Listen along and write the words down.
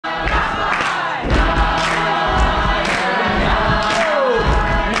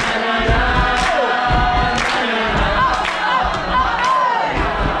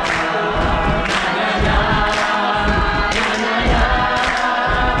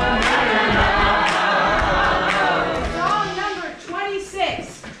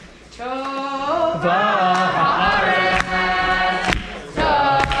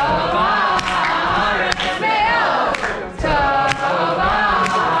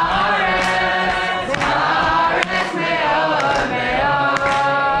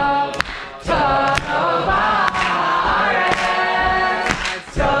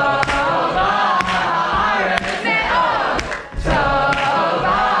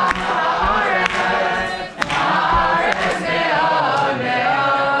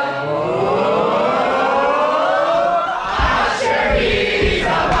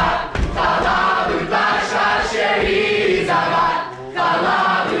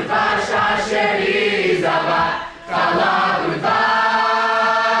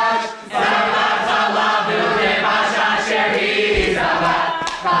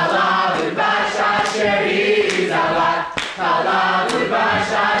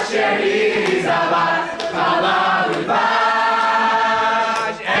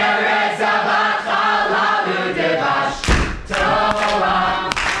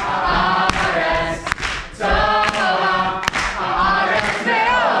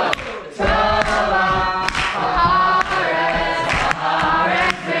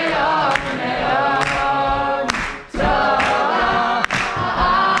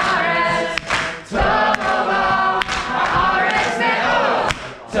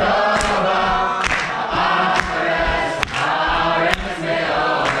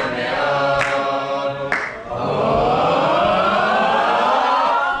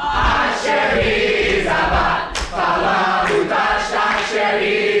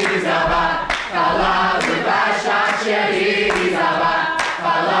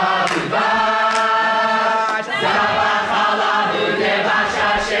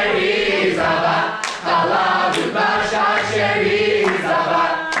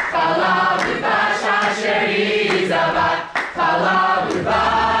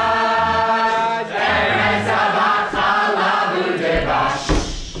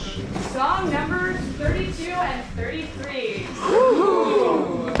Song numbers 32 and 33.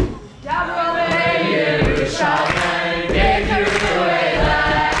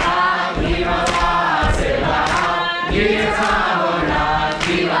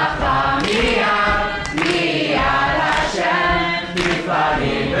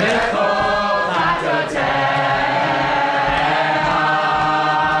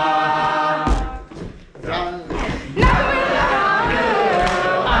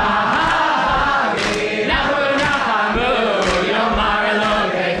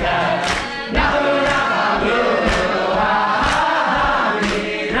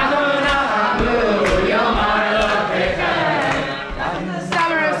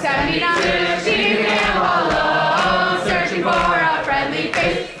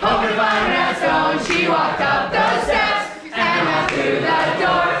 She walked up the steps and out through the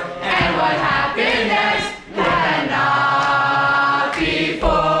door. And what happened next had not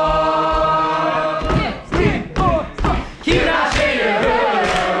before. Kira Shiru,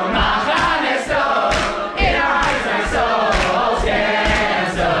 Machanesto, in our hearts and souls stand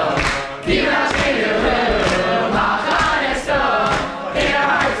so. Kira Shiru, Machanesto, in our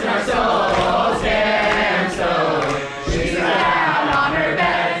hearts and our souls stand so. She's down on her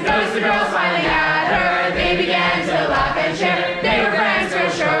bed, noticed the girl smiling at her. They began to laugh and share. They were friends for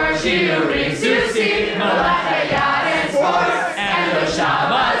sure. She reads to see Malachayat and sports, and the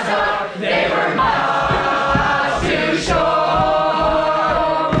Shabbat talk. They were much too short.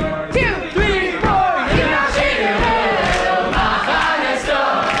 2, 3, 4. Kira Shiru, Machanesto,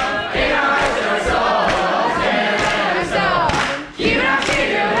 in our hearts and our souls stand so. Kira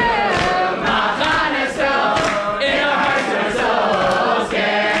Shiru, Machanesto, in our hearts and our souls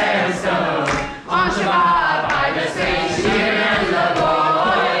stand so. On Shabbat by the stage, she and the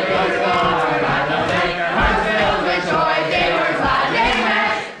boy, those born by the lake, hearts filled with joy. They were glad they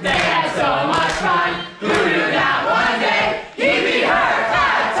met. They had so much fun. Who knew that one day he'd be her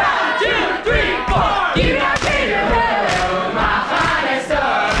at time? 2, 3, 4. Kira Shiru, Machanesto,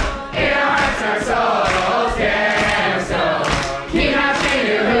 in our hearts and our souls stand so. Kira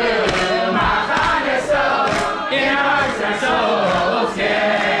Shiru, Machanesto, in our hearts and our souls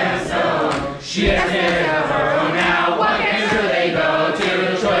stand so. She has hit of her own now. What can they go to?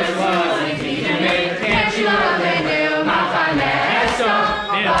 Choice wasn't easy made. Can't she love the new Machanesto?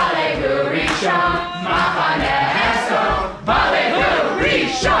 Balehu Rishon, Machanesto, Balehu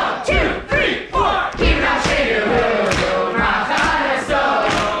Rishon. 2, 3, 4. Kira Shiru, Machanesto,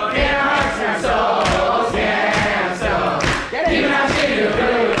 in our hearts and our souls stand so. Kira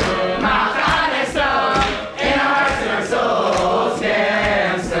Shiru, Machanesto, in our hearts and our souls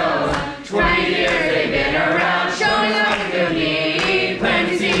stand so. 20 years they've been around, showing up in good need.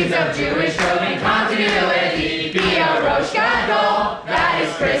 Planting seeds of Jewish growth and continuity. Be a Rosh Gadol, that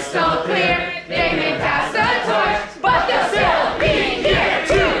is crystal clear. They may pass the torch, but they'll still be here.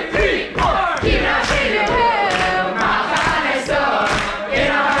 2, 3, 4. Kira Shiru, Machanesto, in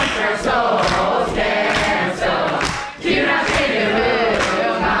our hearts and our souls stand so. Kira Shiru,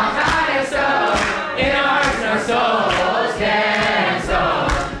 Machanesto, in our hearts and our souls stand so.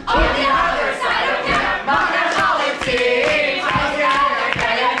 On the other side of town, Machanesto,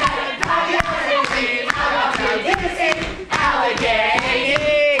 alligator,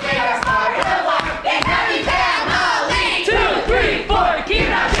 they are part of life.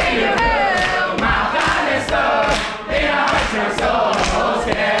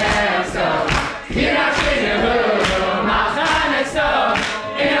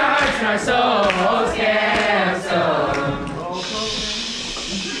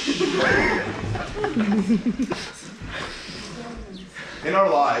 In our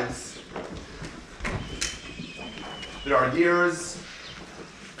lives, there are years,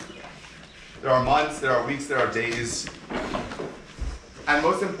 there are months, there are weeks, there are days, and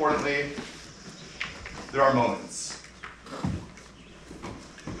most importantly, there are moments.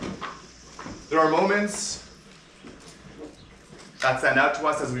 There are moments that stand out to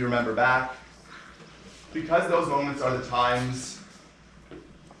us as we remember back, because those moments are the times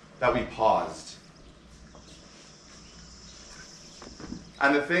that we paused.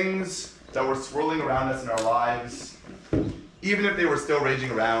 And the things that were swirling around us in our lives, even if they were still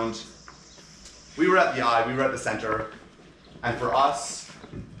raging around, we were at the eye, we were at the center, and for us,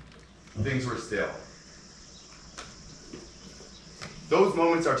 things were still. Those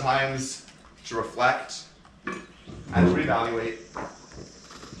moments are times to reflect and to reevaluate.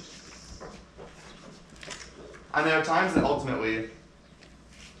 And they are times that ultimately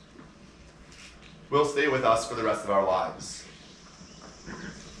will stay with us for the rest of our lives.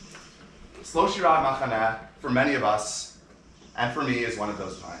 Slow Shira Machaneh, for many of us, and for me, is one of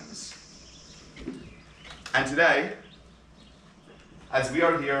those times. And today, as we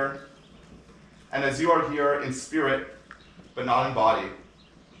are here, and as you are here in spirit, but not in body,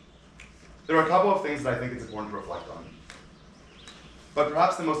 there are a couple of things that I think it's important to reflect on. But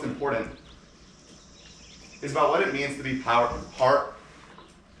perhaps the most important is about what it means to be part of our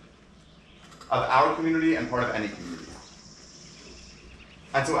community and part of any community.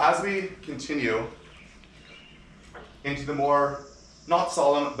 And so as we continue into the more, not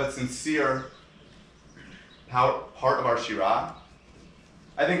solemn, but sincere part of our Shira,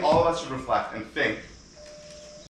 I think all of us should reflect and think